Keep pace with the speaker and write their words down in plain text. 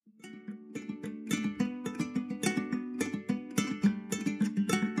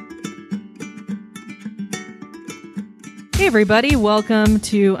Hey everybody, welcome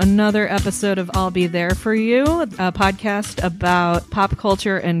to another episode of I'll Be There For You, a podcast about pop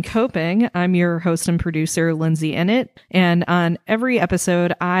culture and coping. I'm your host and producer, Lindsay Eanet, and on every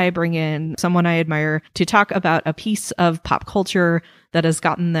episode I bring in someone I admire to talk about a piece of pop culture that has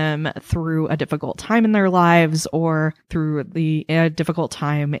gotten them through a difficult time in their lives or through a difficult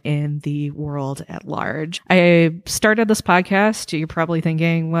time in the world at large. I started this podcast. You're probably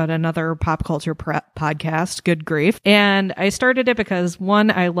thinking, what, another pop culture podcast? Good grief. And I started it because, one,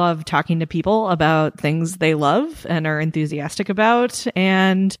 I love talking to people about things they love and are enthusiastic about.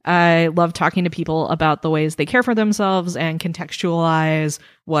 And I love talking to people about the ways they care for themselves and contextualize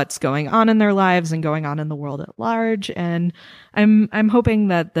what's going on in their lives and going on in the world at large. And I'm hoping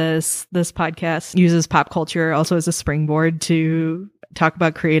that this podcast uses pop culture also as a springboard to talk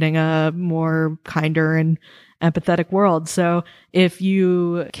about creating a more kinder and empathetic world. So if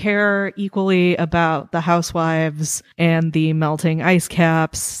you care equally about the housewives and the melting ice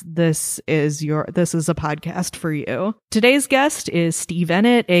caps, this is a podcast for you. Today's guest is Steve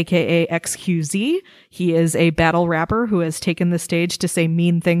Eanet, aka XQZ. He is a battle rapper who has taken the stage to say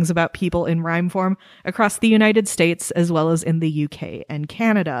mean things about people in rhyme form across the United States as well as in the UK and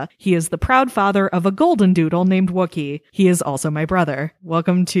Canada. He is the proud father of a Goldendoodle named Wookie. He is also my brother.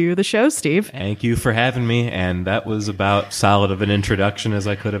 Welcome to the show, Steve. Thank you for having me, and that was about solid of an introduction as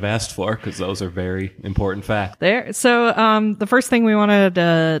I could have asked for, because those are very important facts. So the first thing we wanted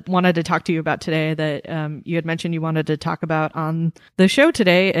to talk to you about today that you had mentioned you wanted to talk about on the show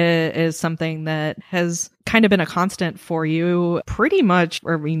today is something that has kind of been a constant for you pretty much,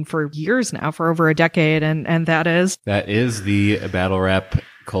 for years now, for over a decade, and that is the battle rap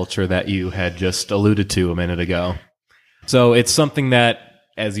culture that you had just alluded to a minute ago. So it's something that,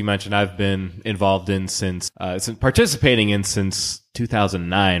 as you mentioned, I've been involved in since participating in since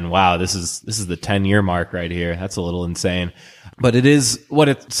 2009. Wow, this is the 10-year mark right here. That's a little insane. But it is what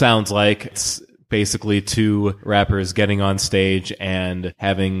it sounds like. It's basically two rappers getting on stage and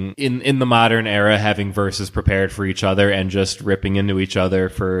having, in the modern era, having verses prepared for each other and just ripping into each other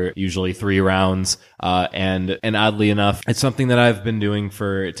for usually 3 rounds. And oddly enough, it's something that I've been doing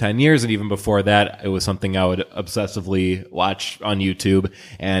for 10 years. And even before that, it was something I would obsessively watch on YouTube.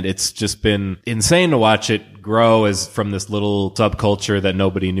 And it's just been insane to watch it grow as from this little subculture that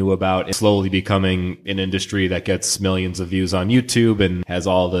nobody knew about. It's slowly becoming an industry that gets millions of views on YouTube and has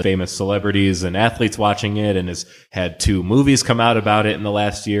all the famous celebrities and athletes watching it, and has had 2 movies come out about it in the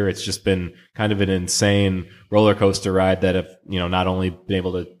last year. It's just been kind of an insane roller coaster ride that I've, not only been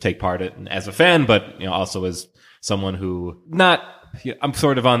able to take part in as a fan, but, also as someone who I'm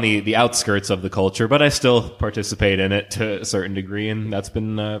sort of on the outskirts of the culture, but I still participate in it to a certain degree. And that's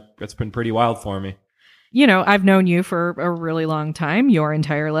been pretty wild for me. I've known you for a really long time, your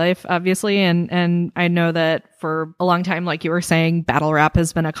entire life, obviously. And I know that for a long time, like you were saying, battle rap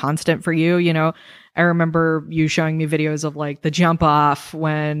has been a constant for you. I remember you showing me videos of like the jump off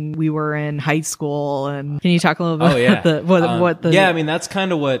when we were in high school. And can you talk a little bit about Yeah, I mean, that's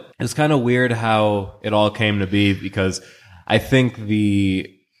kind of it's kind of weird how it all came to be, because I think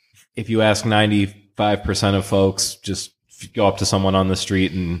if you ask 95% of folks, just go up to someone on the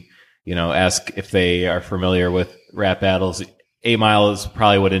street and ask if they are familiar with rap battles, 8 Mile is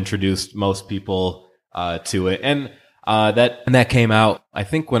probably what introduced most people to it. And that came out, I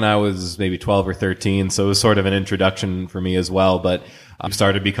think, when I was maybe 12 or 13. So it was sort of an introduction for me as well. But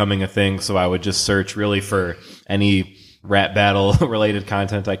started becoming a thing. So I would just search really for any rap battle related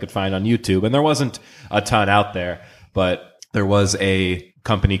content I could find on YouTube. And there wasn't a ton out there, but there was a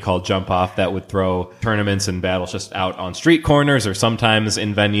company called Jump Off that would throw tournaments and battles just out on street corners or sometimes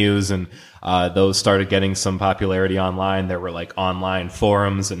in venues. And those started getting some popularity online. There were like online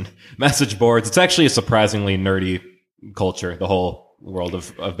forums and message boards. It's actually a surprisingly nerdy culture, the whole world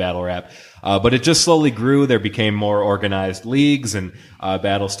of battle rap. But it just slowly grew. There became more organized leagues, and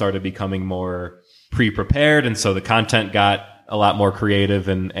battles started becoming more pre-prepared. And so the content got a lot more creative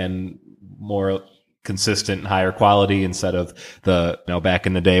and more consistent and higher quality instead of back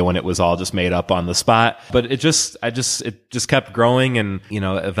in the day when it was all just made up on the spot. But it just kept growing, and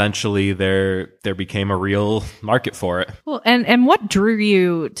eventually there became a real market for it. Well, and what drew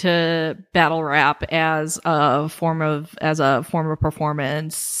you to battle rap as a form of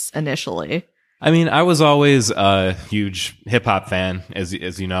performance initially? I mean, I was always a huge hip hop fan, as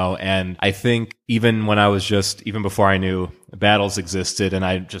you know, and I think even before I knew battles existed and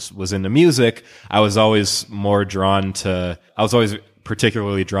I just was into music, I was always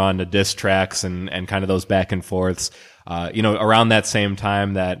particularly drawn to diss tracks and kind of those back and forths. Around that same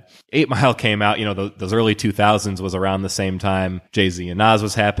time that 8 Mile came out, those early 2000s was around the same time Jay-Z and Nas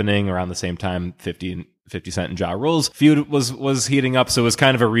was happening, around the same time 50 50 Cent and Ja Rule's feud was heating up. So it was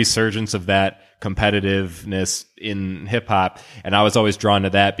kind of a resurgence of that competitiveness in hip hop. And I was always drawn to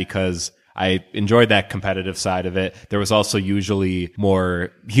that because I enjoyed that competitive side of it. There was also usually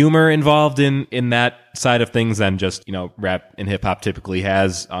more humor involved in that side of things than just, rap and hip hop typically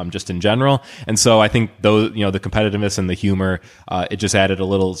has, just in general. And so I think those, the competitiveness and the humor, it just added a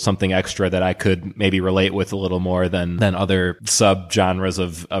little something extra that I could maybe relate with a little more than other sub genres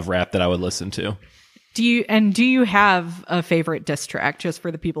of rap that I would listen to. Do you have a favorite diss track just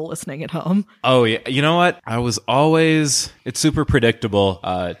for the people listening at home? Oh yeah, you know what? It's super predictable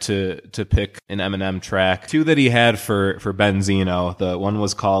to pick an Eminem track. Two that he had for Benzino. The one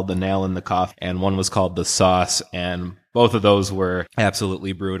was called The Nail in the Coffin and one was called The Sauce, and both of those were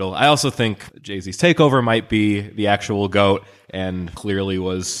absolutely brutal. I also think Jay-Z's Takeover might be the actual GOAT and clearly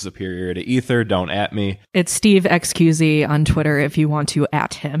was superior to Ether. Don't at me. It's Steve XQZ on Twitter if you want to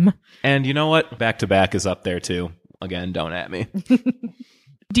at him. And you know what? Back to Back is up there too. Again, don't at me.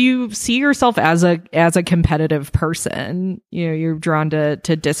 Do you see yourself as a competitive person? You're drawn to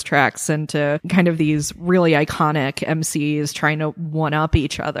diss tracks and to kind of these really iconic MCs trying to one up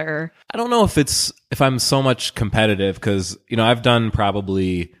each other. I don't know if I'm so much competitive because, I've done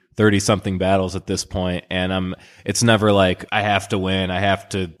probably 30 something battles at this point, and it's never like I have to win.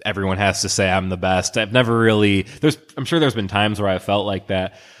 Everyone has to say I'm the best. I've never really, I'm sure there's been times where I felt like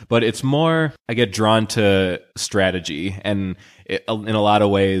that, but it's more, I get drawn to strategy, and in a lot of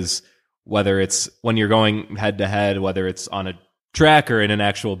ways, whether it's when you're going head to head, whether it's on a track or in an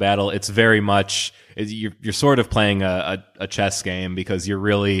actual battle, it's very much, you're sort of playing a chess game because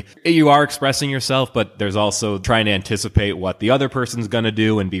you are expressing yourself, but there's also trying to anticipate what the other person's going to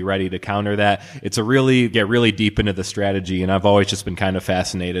do and be ready to counter that. It's get really deep into the strategy. And I've always just been kind of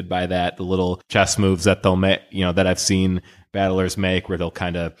fascinated by that, the little chess moves that they'll make, that I've seen battlers make where they'll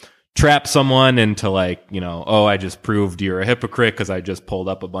kind of trap someone into I just proved you're a hypocrite because I just pulled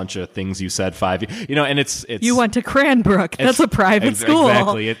up a bunch of things you said and it's you went to Cranbrook. That's a private school.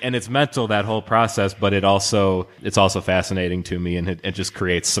 Exactly. And it's mental, that whole process, but it's also fascinating to me, and it just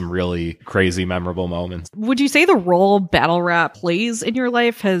creates some really crazy, memorable moments. Would you say the role battle rap plays in your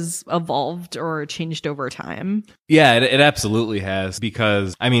life has evolved or changed over time? Yeah, it absolutely has,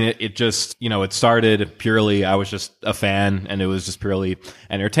 because it just, it started purely, I was just a fan and it was just purely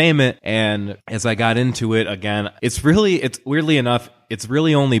entertainment. And as I got into it again, it's weirdly enough, it's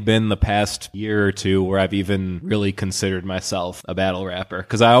really only been the past year or two where I've even really considered myself a battle rapper.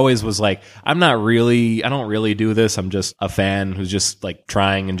 Cause I always was like, I don't really do this. I'm just a fan who's just like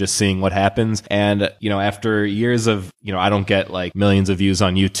trying and just seeing what happens. And, after years of, I don't get like millions of views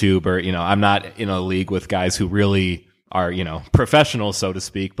on YouTube, or, I'm not in a league with guys who really are, professionals, so to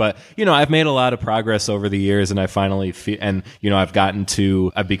speak. But, I've made a lot of progress over the years, and I finally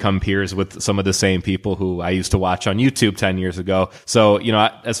I've become peers with some of the same people who I used to watch on YouTube 10 years ago. So,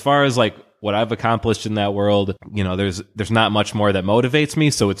 as far as like what I've accomplished in that world, there's not much more that motivates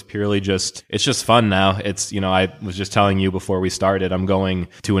me. So it's purely it's just fun now. It's, I was just telling you before we started, I'm going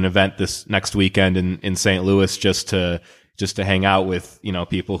to an event this next weekend in St. Louis just to hang out with,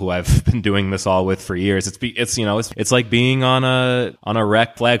 people who I've been doing this all with for years. It's like being on a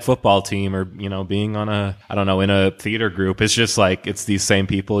rec flag football team, or, being on in a theater group. It's just like, it's these same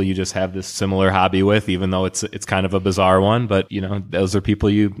people you just have this similar hobby with, even though it's kind of a bizarre one, but those are people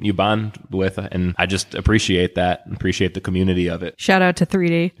you bond with. And I just appreciate that and appreciate the community of it. Shout out to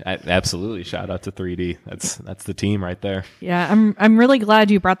 3D. Absolutely. Shout out to 3D. That's the team right there. Yeah. I'm really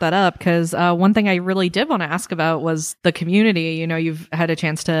glad you brought that up, because one thing I really did want to ask about was the community. You've had a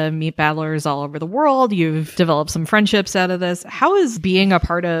chance to meet battlers all over the world. You've developed some friendships out of this. How has being a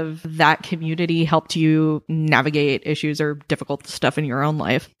part of that community helped you navigate issues or difficult stuff in your own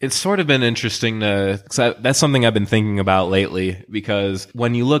life? It's sort of been interesting that's something I've been thinking about lately, because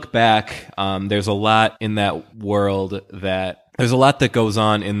when you look back, there's a lot in that world there's a lot that goes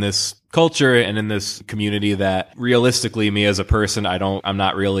on in this culture and in this community that realistically, me as a person, I'm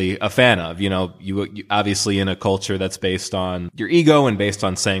not really a fan of. You obviously, in a culture that's based on your ego and based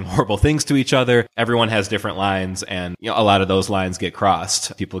on saying horrible things to each other, everyone has different lines, and a lot of those lines get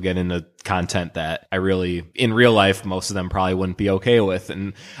crossed. People get into content that in real life, most of them probably wouldn't be okay with.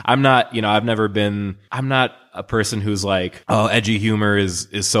 And I'm not a person who's like, oh, edgy humor is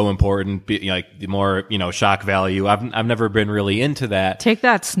so important, like the more, shock value. I've never been really into that. Take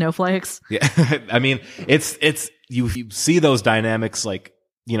that, snowflakes. Yeah. it's you see those dynamics like,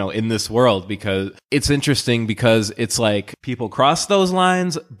 in this world, because it's interesting, because it's like people cross those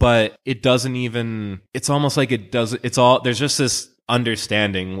lines, but it's almost like there's just this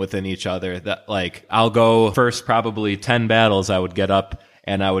understanding within each other that, like, I'll go first probably 10 battles, I would get up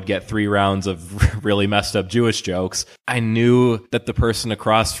and I would get 3 rounds of really messed up Jewish jokes, I knew that the person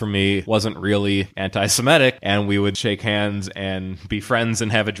across from me wasn't really anti-Semitic, and we would shake hands and be friends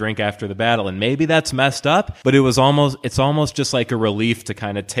and have a drink after the battle. And maybe that's messed up, but it's almost just like a relief to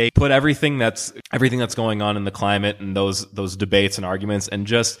kind of put everything that's going on in the climate and those debates and arguments, and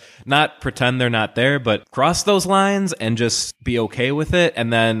just not pretend they're not there, but cross those lines and just be okay with it.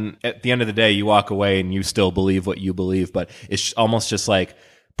 And then at the end of the day, you walk away and you still believe what you believe, but it's almost just like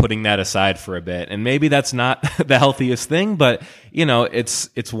putting that aside for a bit. And maybe that's not the healthiest thing, but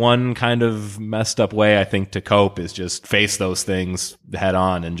it's one kind of messed up way, I think, to cope, is just face those things head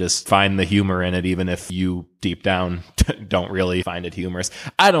on and just find the humor in it, even if you deep down don't really find it humorous.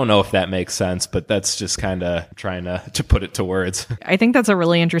 I don't know if that makes sense, but that's just kind of trying to put it to words. I think that's a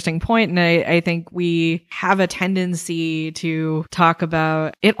really interesting point, and I think we have a tendency to talk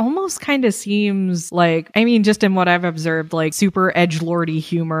about, it almost kind of seems like, I mean, just in what I've observed, like super edgelordy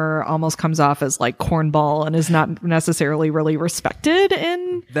humor almost comes off as like cornball and is not necessarily really respected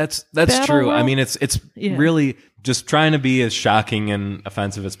in That's battle true. world. I mean, it's really just trying to be as shocking and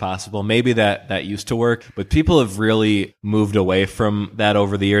offensive as possible. Maybe that used to work, but people have really moved away from that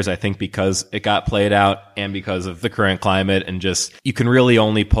over the years, I think, because it got played out and because of the current climate, and just, you can really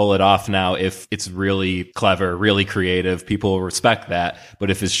only pull it off now if it's really clever, really creative. People will respect that.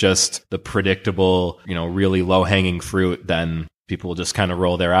 But if it's just the predictable, really low-hanging fruit, then people will just kind of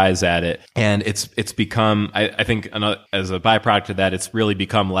roll their eyes at it. And it's become, I think, as a byproduct of that, it's really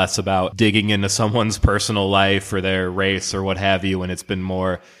become less about digging into someone's personal life or their race or what have you. And it has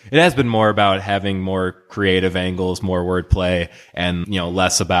been more about having more creative angles, more wordplay, and,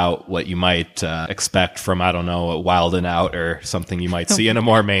 less about what you might expect from, I don't know, a Wild 'N Out or something you might see in a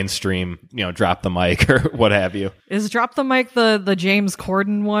more mainstream, Drop the Mic or what have you. Is Drop the Mic the James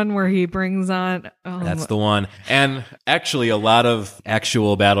Corden one where he brings on... That's the one. And actually, a lot of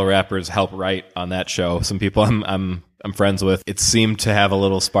actual battle rappers help write on that show. Some people I'm friends with. It seemed to have a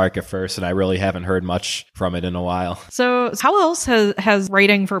little spark at first, and I really haven't heard much from it in a while. So how else has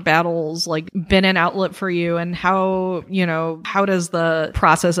writing for battles been an outlet for you, and how does the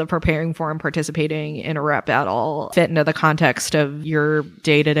process of preparing for and participating in a rap battle fit into the context of your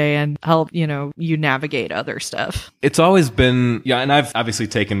day-to-day and help you navigate other stuff? It's always been, and I've obviously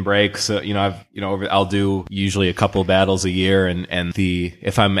taken breaks. I'll do usually a couple battles a year, and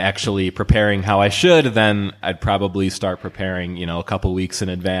if I'm actually preparing how I should, then I'd probably start preparing, a couple weeks in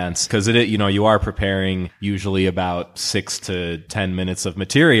advance, because you are preparing usually about 6 to 10 minutes of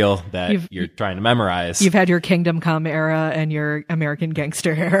material that you're trying to memorize. You've had your Kingdom Come era and your American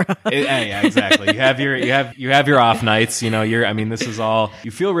Gangster era. Yeah, exactly. You have your off nights. This is all.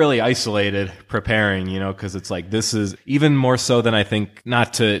 You feel really isolated preparing, because it's like, this is even more so than, I think,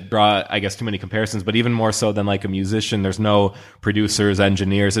 not to draw, I guess, too many comparisons, but even more so than like a musician. There's no producers,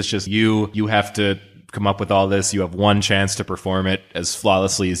 engineers. It's just you. You have to come up with all this. You have one chance to perform it as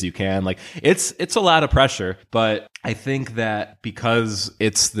flawlessly as you can. Like, it's a lot of pressure, but I think that because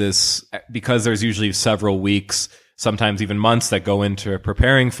there's usually several weeks, sometimes even months that go into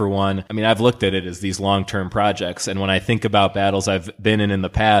preparing for one. I mean, I've looked at it as these long-term projects. And when I think about battles I've been in the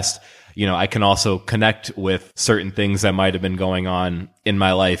past, I can also connect with certain things that might have been going on in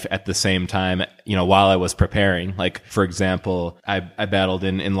my life at the same time, while I was preparing. Like, for example, I battled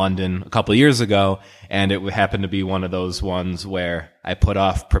in London a couple of years ago, and it happened to be one of those ones where I put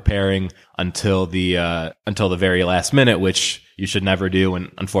off preparing until the very last minute, which you should never do.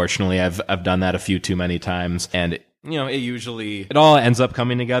 And unfortunately, I've done that a few too many times, and it all ends up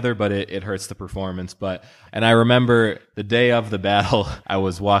coming together, but it hurts the performance. And I remember the day of the battle, I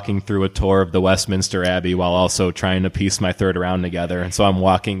was walking through a tour of the Westminster Abbey while also trying to piece my third round together. And so I'm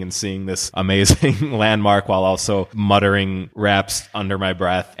walking and seeing this amazing landmark while also muttering raps under my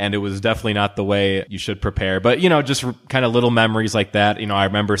breath. And it was definitely not the way you should prepare. But, just kind of little memories like that. I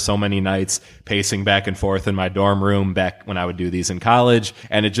remember so many nights pacing back and forth in my dorm room back when I would do these in college.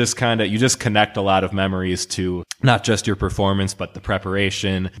 And it just you just connect a lot of memories to not just your performance, but the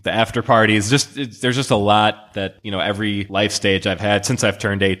preparation, the after parties. There's just a lot that, every life stage I've had since I've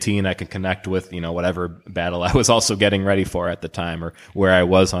turned 18, I can connect with, whatever battle I was also getting ready for at the time, or where I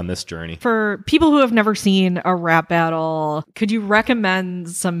was on this journey. For people who have never seen a rap battle, could you recommend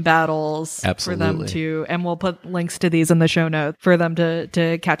some battles Absolutely. For them to, and we'll put links to these in the show notes for them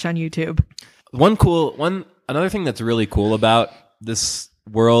to catch on YouTube. Another thing that's really cool about this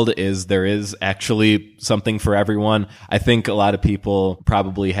world is there is actually something for everyone. I think a lot of people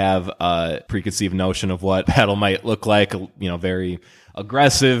probably have a preconceived notion of what battle might look like, very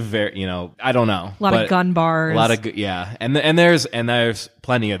aggressive, very, I don't know. A lot of gun bars. A lot of, yeah. And there's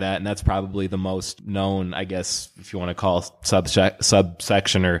plenty of that. And that's probably the most known, I guess, if you want to call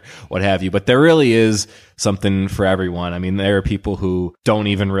subsection or what have you. But there really is something for everyone. I mean, there are people who don't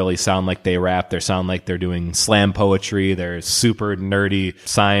even really sound like they rap. They sound like they're doing slam poetry. There's super nerdy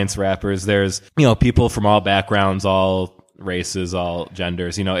science rappers. There's, people from all backgrounds, all races, all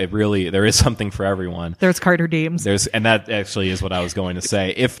genders. There is something for everyone. There's Carter Deems. And that actually is what I was going to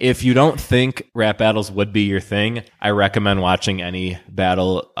say. If you don't think rap battles would be your thing, I recommend watching any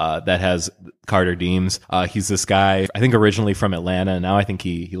battle that has Carter Deems. He's this guy, I think originally from Atlanta. Now I think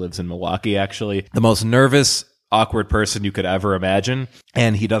he lives in Milwaukee, actually. The most nervous, awkward person you could ever imagine,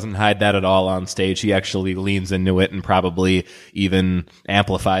 and he doesn't hide that at all on stage. He actually leans into it and probably even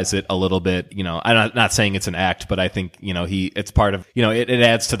amplifies it a little bit. I'm not saying it's an act, but I think it's part of it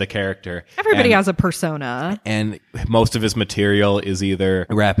adds to the character. Everybody has a persona, and most of his material is either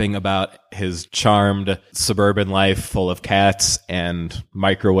rapping about his charmed suburban life full of cats and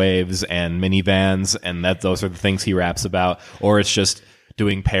microwaves and minivans, and those are the things he raps about, or it's just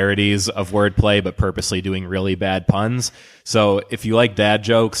doing parodies of wordplay, but purposely doing really bad puns. So if you like dad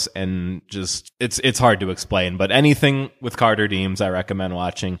jokes and just, it's hard to explain, but anything with Carter Deems, I recommend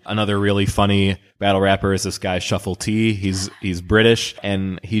watching. Another really funny battle rapper is this guy Shuffle T. He's British,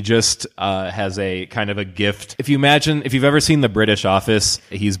 and he just has a kind of a gift. If you've ever seen The British Office,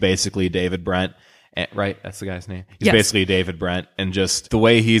 he's basically David Brent. Right, that's the guy's name. He's basically David Brent, and just the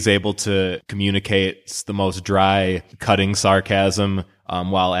way he's able to communicate the most dry, cutting sarcasm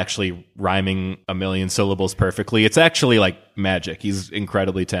while actually rhyming a million syllables perfectly. It's actually like magic. He's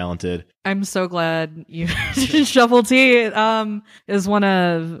incredibly talented. I'm so glad you Shuffle T is one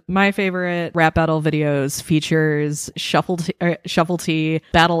of my favorite rap battle videos. Features Shuffle T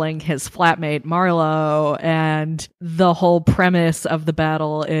battling his flatmate Marlo, and the whole premise of the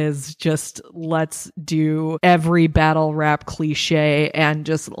battle is just let's do every battle rap cliche and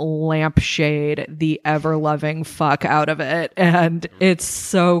just lampshade the ever loving fuck out of it. And it's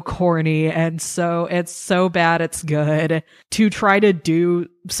so corny and it's so bad it's good. To try to do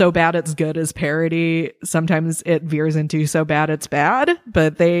so bad it's good as parody, sometimes it veers into so bad it's bad,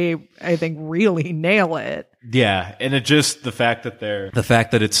 but they, I think, really nail it. Yeah, and it just the fact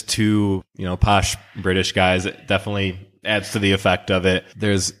that it's two, posh British guys, it definitely adds to the effect of it.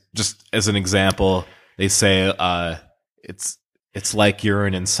 There's just, as an example, they say it's like you're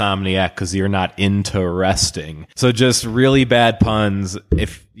an insomniac because you're not into resting. So just really bad puns,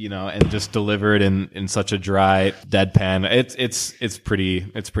 and just delivered in such a dry deadpan. It's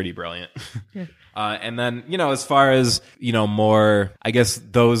pretty brilliant. Yeah. And then, as far as, more, I guess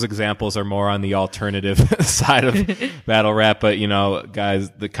those examples are more on the alternative side of battle rap, but,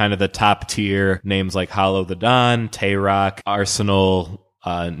 guys, the kind of the top tier names like Hollow the Don, Tay Rock, Arsenal,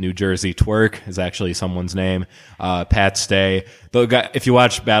 New Jersey Twerk is actually someone's name. Pat Stay. If you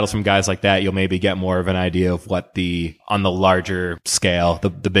watch battles from guys like that, you'll maybe get more of an idea of what on the larger scale, the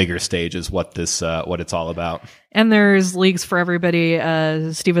bigger stage is what it's all about. And there's leagues for everybody.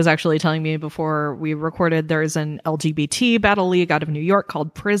 Steve was actually telling me before we recorded, there's an LGBT battle league out of New York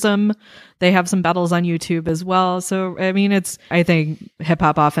called Prism. They have some battles on YouTube as well. So, I mean, I think hip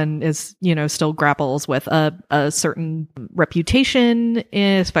hop often is, still grapples with a certain reputation,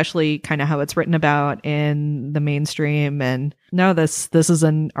 especially kind of how it's written about in the mainstream. And no, this is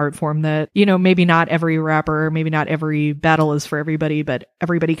an art form that, maybe not every rapper, maybe not every battle is for everybody, but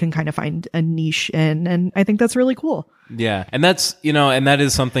everybody can kind of find a niche in. And I think that's really cool. Yeah. And that's, and that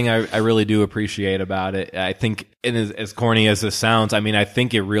is something I really do appreciate about it. I think, as corny as this sounds, I mean, I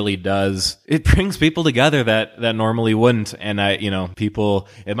think it really does. It brings people together that normally wouldn't. And people,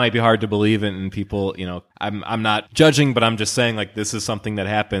 it might be hard to believe in, and people, I'm not judging, but I'm just saying, like, this is something that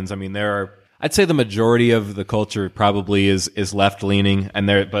happens. I mean, I'd say the majority of the culture probably is left leaning, and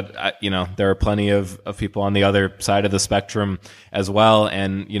there are plenty of people on the other side of the spectrum as well.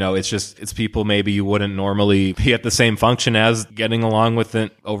 And, it's people maybe you wouldn't normally be at the same function as, getting along with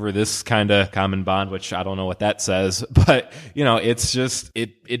it over this kind of common bond, which I don't know what that says, but, it's just,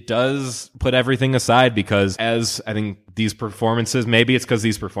 it does put everything aside, because as I think these performances, maybe it's because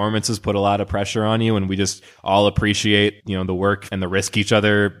these performances put a lot of pressure on you, and we just all appreciate, the work and the risk each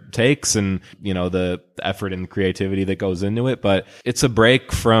other takes, and, the effort and creativity that goes into it. But it's a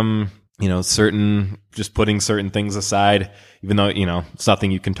break from, just putting certain things aside, even though, it's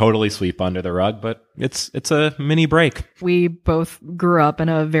nothing you can totally sweep under the rug, but it's a mini break. We both grew up in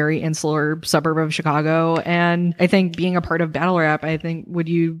a very insular suburb of Chicago. And I think being a part of battle rap, would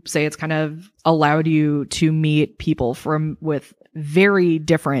you say it's kind of allowed you to meet people with very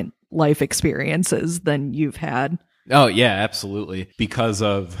different life experiences than you've had? Oh, yeah, absolutely. Because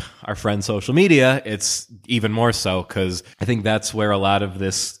of our friends' social media, it's even more so, because I think that's where a lot of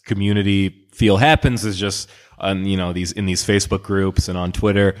this community feel happens, is just on, these Facebook groups and on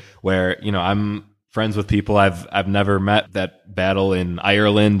Twitter, where, I'm friends with people I've never met that battle in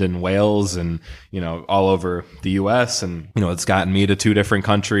Ireland and Wales and, all over the US. And, it's gotten me to 2 different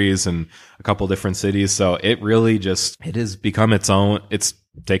countries and a couple different cities. So it really it has become its own. It's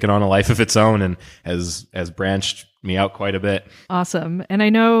taken on a life of its own and has branched me out quite a bit. Awesome. And I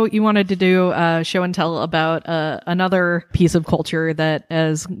know you wanted to do a show and tell about another piece of culture that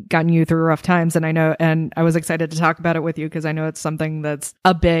has gotten you through rough times. And I was excited to talk about it with you because I know it's something that's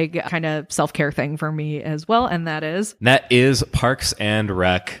a big kind of self-care thing for me as well. And that is Parks and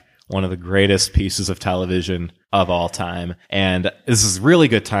Rec, one of the greatest pieces of television of all time. And this is really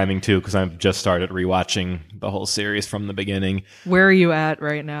good timing too, because I've just started rewatching the whole series from the beginning. Where are you at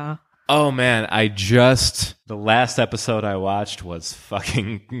right now? Oh man, the last episode I watched was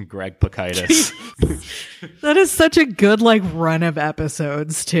fucking Greg Pakaitis. That is such a good run of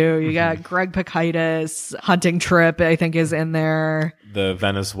episodes too. You got Greg Pakaitis, Hunting Trip, I think, is in there.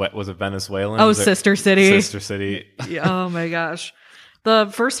 Was it Venezuelan? Oh, Sister City. Sister City. Oh my gosh.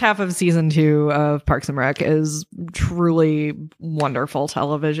 The first half of season 2 of Parks and Rec is truly wonderful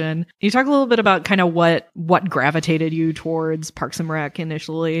television. Can you talk a little bit about kind of what gravitated you towards Parks and Rec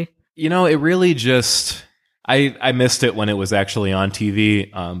initially? It really just, I missed it when it was actually on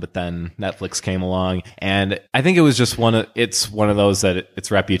TV, but then Netflix came along, and I think it was just it's one of those that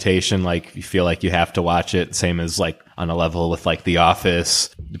its reputation, you feel like you have to watch it, same as on a level with The Office,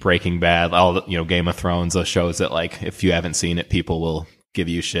 Breaking Bad, all the, Game of Thrones, those shows that if you haven't seen it, people will give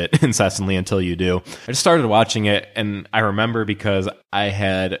you shit incessantly until you do. I just started watching it, and I remember because I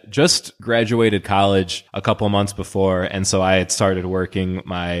had just graduated college a couple months before, and so I had started working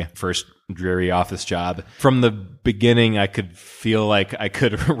my first dreary office job. From the beginning, I could feel like I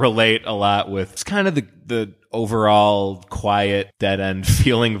could relate a lot with it's kind of the overall quiet, dead-end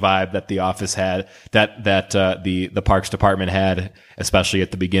feeling vibe that the office had, that the Parks Department had, especially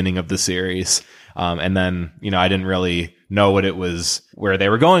at the beginning of the series. And then, I didn't really know where they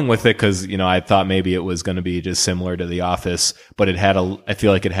were going with it, because, I thought maybe it was going to be just similar to The Office, but I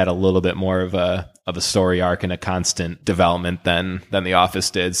feel like it had a little bit more of a story arc and a constant development than The Office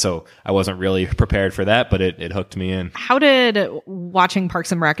did. So I wasn't really prepared for that, but it hooked me in. How did watching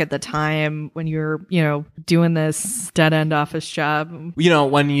Parks and Rec at the time, when you're, doing this dead end office job?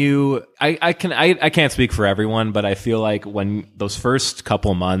 I can't speak for everyone, but I feel like when those first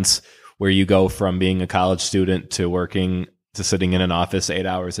couple months where you go from being a college student to sitting in an office 8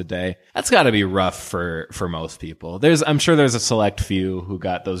 hours a day, that's got to be rough for most people. I'm sure there's a select few who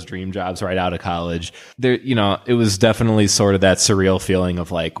got those dream jobs right out of college. It was definitely sort of that surreal feeling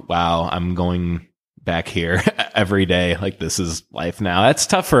of wow, I'm going back here every day. This is life now. That's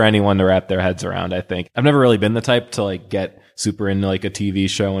tough for anyone to wrap their heads around, I think. I've never really been the type to get super into a TV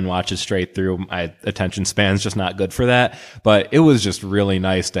show and watch it straight through. My attention span's just not good for that. But it was just really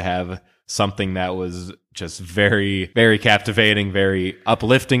nice to have something that was just very, very captivating, very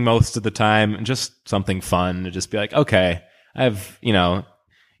uplifting most of the time, and just something fun to just be okay, I've,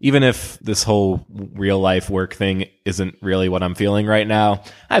 even if this whole real life work thing isn't really what I'm feeling right now,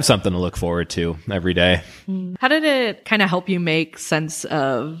 I have something to look forward to every day. How did it kind of help you make sense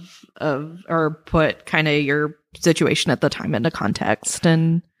of or put kind of your situation at the time into context?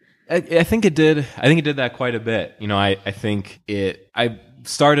 And I think it did. I think it did that quite a bit. I think I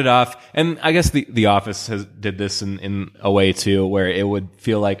started off, and I guess the Office did this in a way too, where it would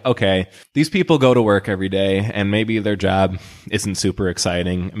feel okay, these people go to work every day, and maybe their job isn't super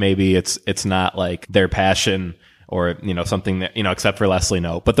exciting. Maybe it's not their passion, or something that except for Leslie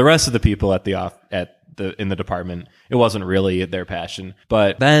Knope. But the rest of the people in the department, it wasn't really their passion.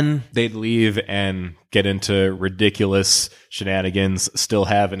 But then they'd leave and get into ridiculous shenanigans, still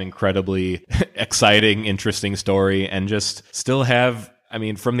have an incredibly exciting, interesting story, and just still have.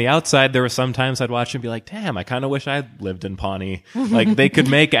 From the outside, there were some times I'd watch and be damn, I kind of wish I lived in Pawnee. They could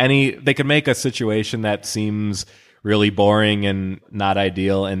make a situation that seems really boring and not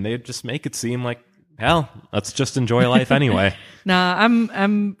ideal, and they'd just make it seem hell, let's just enjoy life anyway. Nah,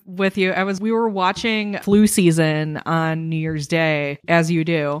 I'm with you. We were watching flu season on New Year's Day, as you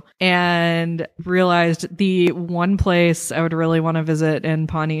do, and realized the one place I would really want to visit in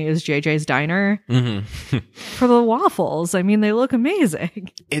Pawnee is JJ's Diner for the waffles. They look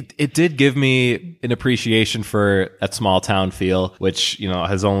amazing. It did give me an appreciation for that small town feel, which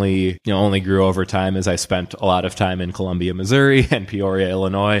has only grew over time as I spent a lot of time in Columbia, Missouri, and Peoria,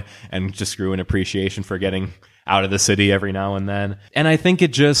 Illinois, and just grew an appreciation for getting out of the city every now and then. And I think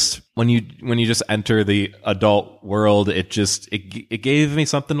it just, when you just enter the adult world, it gave me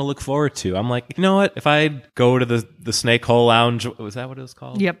something to look forward to. I'm like, you know what? If I go to the Snake Hole Lounge, was that what it was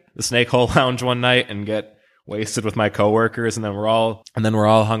called? Yep. The Snake Hole Lounge one night and get wasted with my coworkers, and then we're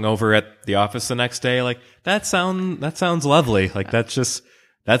all hung over at the office the next day. Like that sounds lovely. Like that's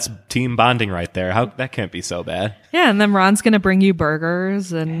team bonding right there. That can't be so bad. Yeah, and then Ron's going to bring you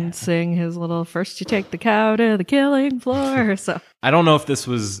burgers and sing his little "First you take the cow to the killing floor." So I don't know if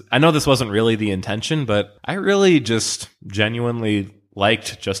I know this wasn't really the intention, but I really just genuinely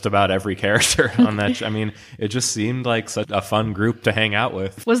liked just about every character on that. I mean, it just seemed like such a fun group to hang out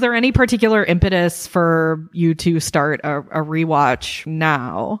with. Was there any particular impetus for you to start a rewatch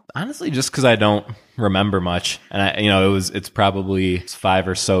now? Honestly, just because I don't remember much, and it's probably 5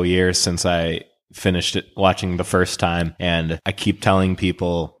 or so years since I finished it watching the first time, and I keep telling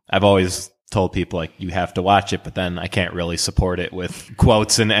people, I've always told people like, you have to watch it, but then I can't really support it with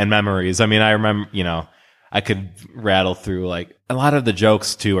quotes and memories. I mean, I remember, I could rattle through like a lot of the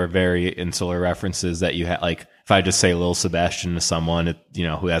jokes too are very insular references that you have. Like if I just say Lil Sebastian to someone,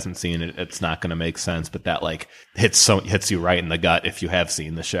 who hasn't seen it, it's not going to make sense. But that like hits you right in the gut if you have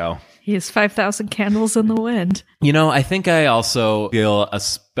seen the show. He has 5,000 candles in the wind. I think I also feel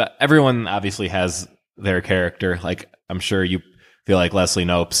everyone obviously has their character. Like I'm sure you feel like Leslie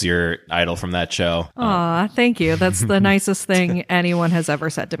Knope's your idol from that show. Aw, thank you. That's the nicest thing anyone has ever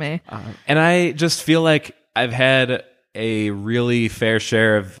said to me. And I just feel like I've had a really fair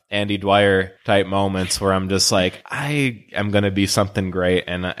share of Andy Dwyer type moments where I'm just like, I am going to be something great.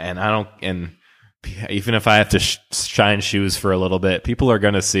 And even if I have to shine shoes for a little bit, people are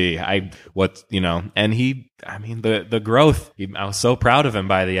going to see and the growth, I was so proud of him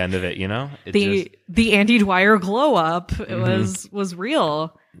by the end of it, the Andy Dwyer glow up, it was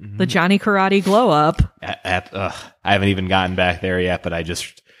real. Mm-hmm. The Johnny Karate glow up. I haven't even gotten back there yet, but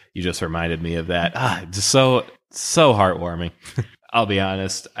you just reminded me of that. Just so heartwarming. I'll be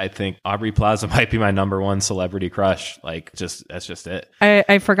honest, I think Aubrey Plaza might be my number one celebrity crush. Like, that's just it.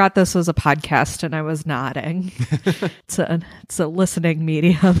 I forgot this was a podcast and I was nodding. It's a listening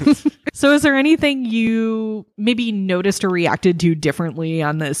medium. So is there anything you maybe noticed or reacted to differently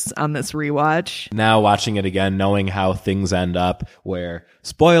on this rewatch? Now watching it again, knowing how things end up, where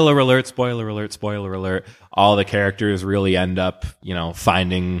spoiler alert, all the characters really end up,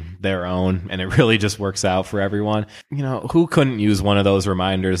 finding their own, and it really just works out for everyone. Who couldn't use one of those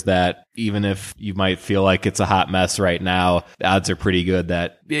reminders that even if you might feel like it's a hot mess right now, the odds are pretty good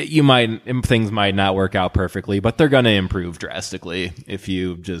that things might not work out perfectly, but they're going to improve drastically if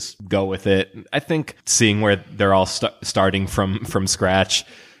you just go with it. I think seeing where they're all starting from scratch,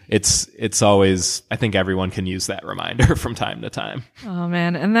 it's always, I think everyone can use that reminder from time to time. Oh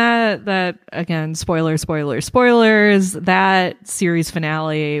man. And that again, spoilers, that series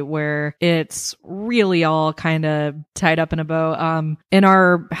finale where it's really all kind of tied up in a bow. In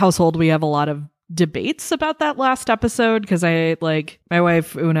our household, we have a lot of debates about that last episode because my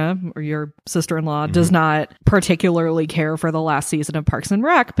wife Una, or your sister-in-law, does not particularly care for the last season of Parks and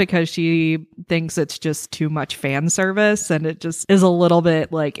Rec because she thinks it's just too much fan service and it just is a little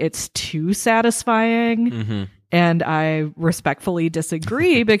bit like it's too satisfying. Mm-hmm. And I respectfully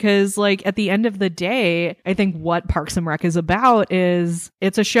disagree because, at the end of the day, I think what Parks and Rec is about is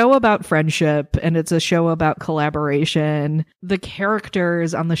it's a show about friendship and it's a show about collaboration. The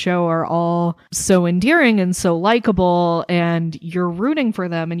characters on the show are all so endearing and so likable, and you're rooting for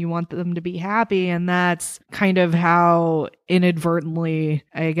them and you want them to be happy. And that's kind of how inadvertently,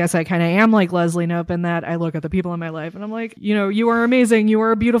 I guess I kind of am like Leslie Knope in that I look at the people in my life and I'm like, you are amazing. You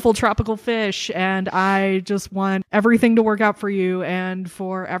are a beautiful tropical fish. And I just want everything to work out for you and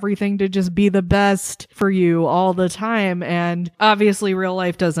for everything to just be the best for you all the time. And obviously real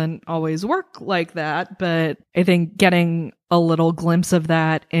life doesn't always work like that, but I think getting a little glimpse of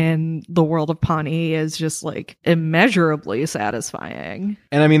that in the world of Pawnee is just immeasurably satisfying.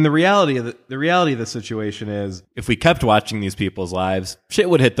 And I mean, the reality of the situation is, if we kept watching these people's lives, shit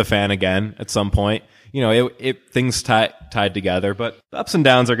would hit the fan again at some point. Things tied together, but the ups and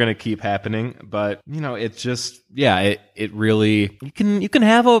downs are going to keep happening. But it's just, it really, you can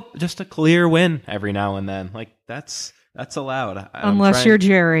have just a clear win every now and then. That's allowed. Unless you're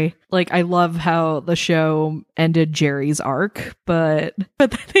Jerry. I love how the show ended Jerry's arc, but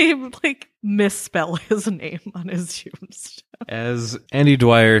they misspell his name on his tombstone. As Andy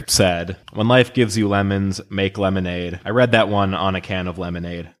Dwyer said, when life gives you lemons, make lemonade. I read that one on a can of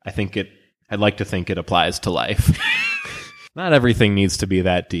lemonade. I'd like to think it applies to life. not everything needs to be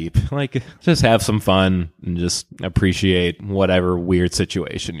that deep. Like, just have some fun and just appreciate whatever weird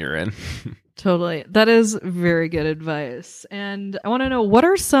situation you're in. Totally. That is very good advice. And I want to know, what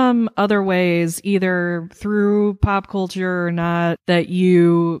are some other ways, either through pop culture or not, that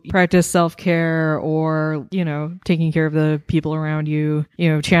you practice self-care or, taking care of the people around you,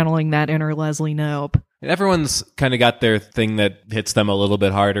 channeling that inner Leslie Knope? Everyone's kind of got their thing that hits them a little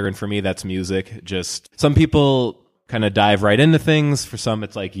bit harder. And for me, that's music. Just some people kind of dive right into things. For some,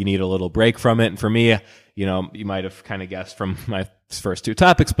 it's like you need a little break from it. And for me, you might have kind of guessed from my first two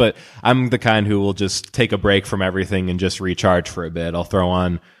topics, but I'm the kind who will just take a break from everything and just recharge for a bit. I'll throw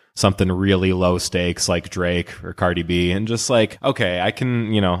on something really low stakes like Drake or Cardi B and just like, okay, I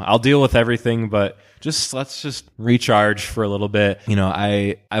can, I'll deal with everything, but let's just recharge for a little bit.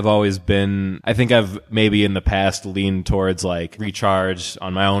 I've always been, I think I've maybe in the past leaned towards like recharge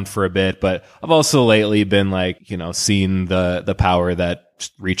on my own for a bit, but I've also lately been like, seen the power that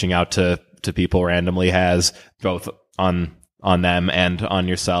reaching out to people randomly has, both on them and on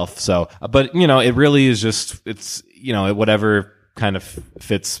yourself. So, but it really is just, it's, whatever kind of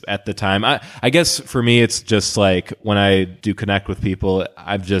fits at the time. I guess for me, it's just like when I do connect with people,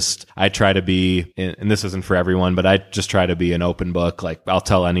 I try to be, and this isn't for everyone, but I just try to be an open book. Like I'll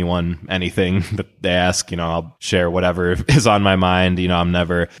tell anyone anything that they ask, I'll share whatever is on my mind. I'm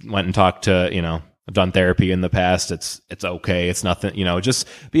never went and talked to, I've done therapy in the past. It's okay. It's nothing, just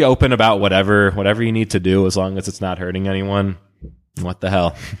be open about whatever you need to do as long as it's not hurting anyone. What the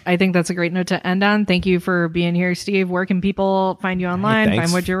hell? I think that's a great note to end on. Thank you for being here, Steve. Where can people find you online,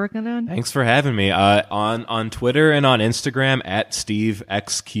 find what you're working on? Thanks for having me. On Twitter and on Instagram at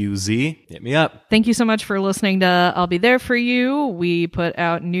SteveXQZ. Hit me up. Thank you so much for listening to I'll Be There For You. We put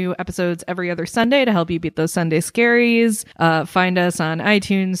out new episodes every other Sunday to help you beat those Sunday scaries. Find us on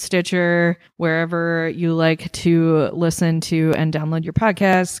iTunes, Stitcher, wherever you like to listen to and download your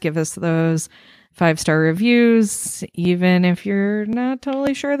podcasts. Give us those 5-star reviews, even if you're not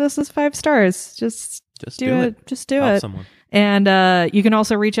totally sure this is 5 stars. Just do it. Just do Help it. Someone. And you can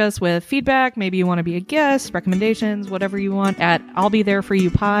also reach us with feedback. Maybe you want to be a guest, recommendations, whatever you want at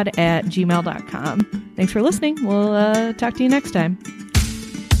illbethereforoupod@gmail.com. Thanks for listening. We'll talk to you next time.